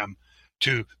encouraged him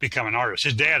to become an artist.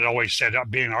 His dad had always said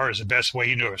being an artist is the best way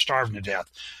he knew of starving to death.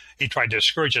 He tried to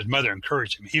discourage his mother,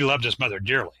 encourage him. He loved his mother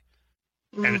dearly.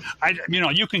 And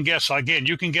you can guess a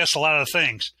lot of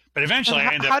things. But eventually,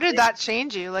 how did that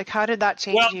change you? Like, how did that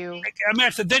change you? I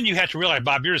mean, then you have to realize,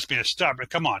 Bob, you're just being a stubborn.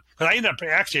 Come on, because I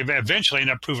eventually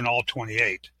ended up proving all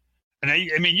 28. And I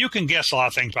mean, you can guess a lot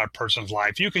of things about a person's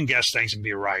life. You can guess things and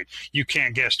be right. You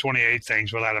can't guess 28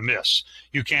 things without a miss.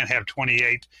 You can't have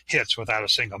 28 hits without a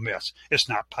single miss. It's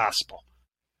not possible.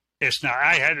 It's not.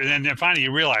 And then finally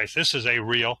you realize this is a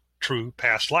real, true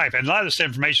past life, and a lot of this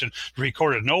information is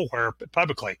recorded nowhere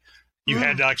publicly. You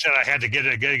had, like I said, I had to get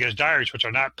his diaries, which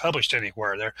are not published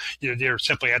anywhere. They're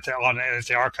simply at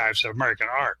the Archives of American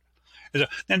Art.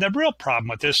 And the real problem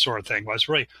with this sort of thing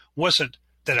wasn't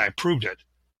that I proved it.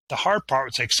 The hard part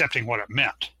was accepting what it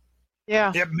meant.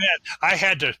 Yeah, it meant I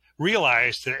had to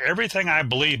realize that everything I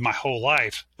believed my whole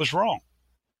life was wrong.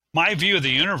 My view of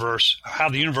the universe, how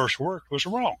the universe worked, was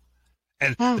wrong.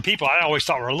 And the people I always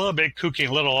thought were a little bit kooky,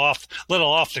 a little off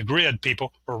the grid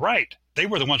people were right. They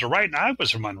were the ones who were right, and I was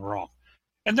the one wrong.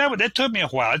 And that took me a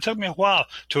while. It took me a while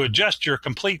to adjust your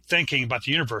complete thinking about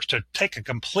the universe, to take a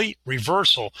complete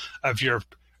reversal of your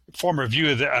form a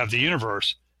view of the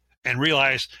universe and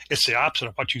realize it's the opposite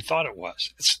of what you thought it was.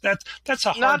 That's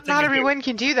a hard thing Not to everyone do.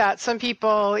 can do that. Some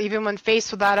people, even when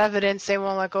faced with that evidence, they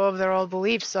won't let go of their old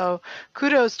beliefs. So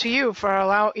kudos to you for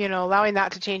allowing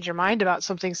that to change your mind about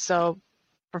something so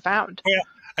profound. Well,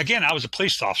 again, I was a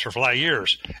police officer for a lot of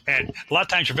years, and a lot of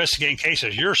times you're investigating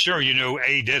cases. You're sure you know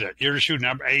A did it. You're shooting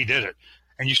number A did it.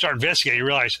 And you start investigating, you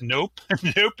realize, nope,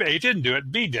 nope, A didn't do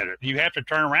it, B did it. You have to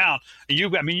turn around. You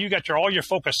got all your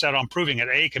focus set on proving that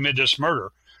A committed this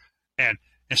murder. And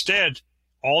instead,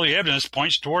 all the evidence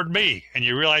points toward B. And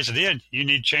you realize it did. You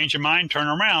need to change your mind, turn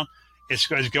around. It's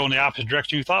going to go in the opposite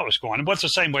direction you thought it was going. And what's the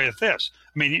same way with this?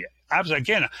 I mean, I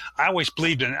always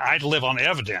believed in I'd live on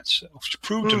evidence.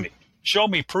 Prove to me. Show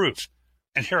me proof.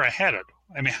 And here I had it.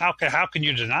 I mean, how can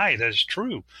you deny that it's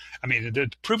true? I mean, the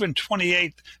proven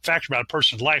 28 facts about a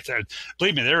person's life. That,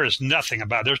 believe me, there is nothing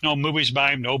about it. There's no movies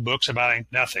about him, no books about him,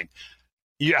 nothing.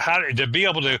 To be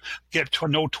able to get to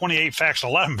know 28 facts, a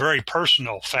lot of them very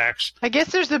personal facts. I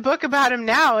guess there's a book about him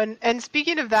now. And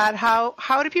speaking of that, how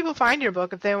do people find your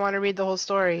book if they want to read the whole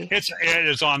story? It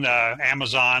is on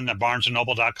Amazon,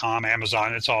 BarnesandNoble.com,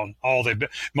 Amazon. It's on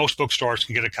most bookstores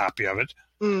can get a copy of it.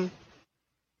 Oh,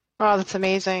 that's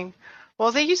amazing.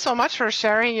 Well, thank you so much for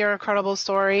sharing your incredible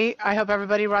story. I hope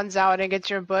everybody runs out and gets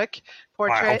your book,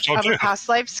 Portrait of a Past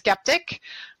Life Skeptic,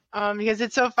 because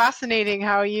it's so fascinating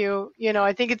how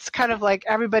I think it's kind of like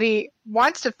everybody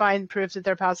wants to find proof that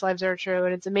their past lives are true,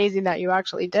 and it's amazing that you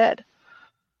actually did.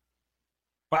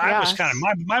 Well, yes.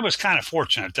 I was kind of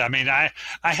fortunate. I mean, I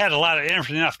had a lot of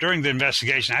enough during the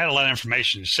investigation. I had a lot of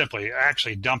information simply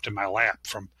actually dumped in my lap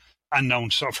from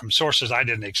from sources I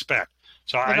didn't expect.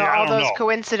 So I don't know.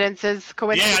 Coincidences.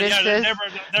 Yeah,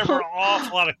 there were an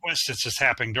awful lot of coincidences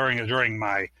happening during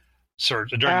my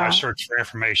search for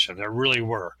information. There really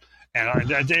were,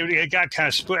 and it got kind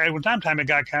of spooky. At one time, it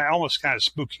got almost kind of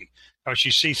spooky. Because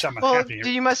you see something happening.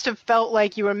 You must have felt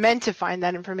like you were meant to find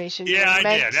that information. Yeah, I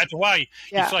did. That's why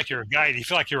you feel like you're guided. You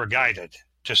feel like you were guided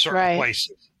to certain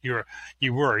places. You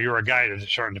were guided to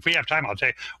certain. If we have time, I'll tell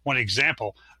you one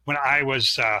example. When I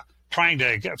was trying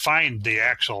to find the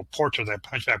actual portrait of the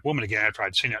Hunchback Woman again after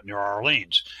I'd seen it in New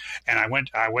Orleans, and I went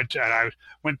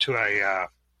to a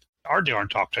art dealer and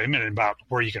talked to him about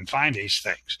where you can find these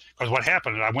things. Because what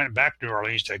happened is I went back to New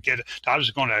Orleans to get it. I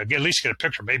was going to at least get a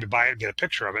picture, maybe buy it, get a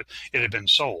picture of it. It had been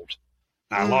sold.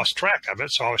 I lost track of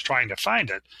it, so I was trying to find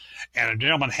it. And a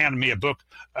gentleman handed me a book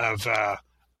of a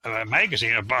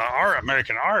magazine of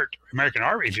American Art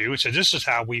Review, and said, "This is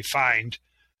how we find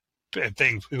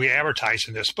things we advertise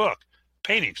in this book,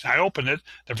 paintings." And I opened it.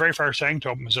 The very first thing to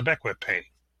open was a Beckwith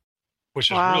painting, which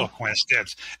is a real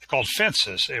coincidence. It's called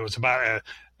Fences. It was about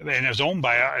and it was owned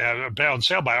by on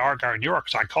sale by an art gallery in New York.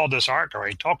 So I called this art gallery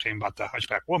and talked to him about the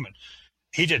Hunchback Woman.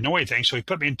 He didn't know anything, so he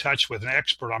put me in touch with an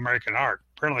expert on American art.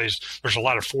 Apparently, there's a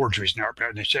lot of forgeries in art,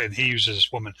 and he uses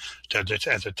this woman as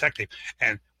a detective.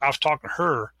 And I was talking to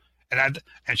her,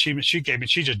 and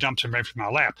she just dumped him right from my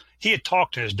lap. He had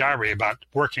talked in his diary about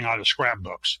working on his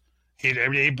scrapbooks. He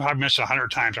probably missed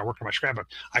 100 times I worked on my scrapbook.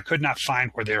 I could not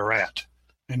find where they were at,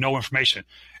 and no information.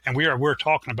 And we were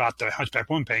talking about the Hunchback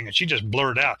Woman painting, and she just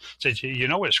blurted out, said, "You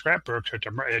know what a scrapbook at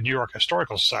the New York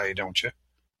Historical Society, don't you?"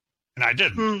 And I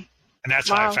didn't. And that's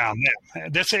how I found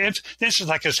them. This is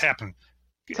like this happened.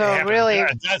 Really,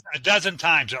 a dozen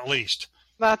times at least.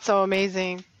 That's so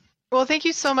amazing. Well, thank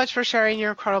you so much for sharing your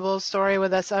incredible story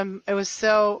with us. It was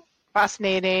so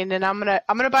fascinating, and I'm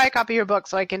gonna buy a copy of your book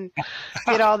so I can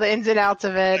get all the ins and outs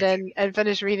of it and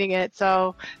finish reading it.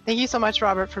 So thank you so much,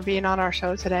 Robert, for being on our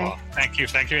show today. Well, thank you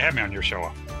for having me on your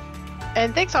show.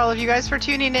 And thanks all of you guys for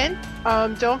tuning in.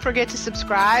 Don't forget to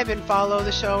subscribe and follow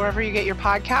the show wherever you get your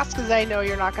podcasts, because I know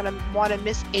you're not going to want to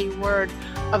miss a word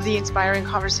of the inspiring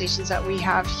conversations that we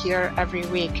have here every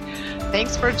week.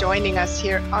 Thanks for joining us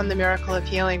here on The Miracle of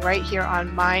Healing, right here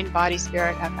on Mind, Body,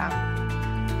 Spirit FM.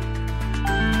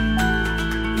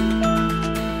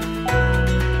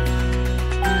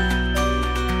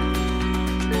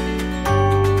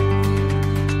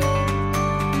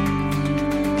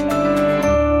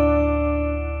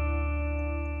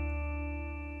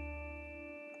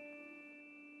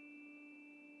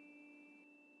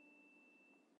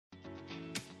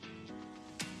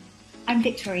 I'm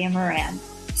Victoria Moran.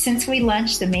 Since we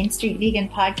launched the Main Street Vegan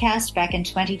podcast back in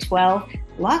 2012,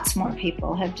 lots more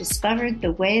people have discovered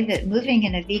the way that moving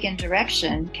in a vegan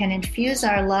direction can infuse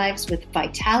our lives with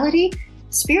vitality,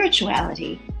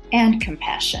 spirituality, and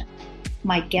compassion.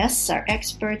 My guests are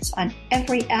experts on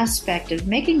every aspect of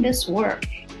making this work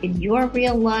in your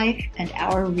real life and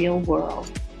our real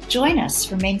world. Join us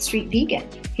for Main Street Vegan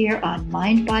here on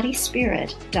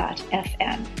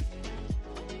mindbodyspirit.fm.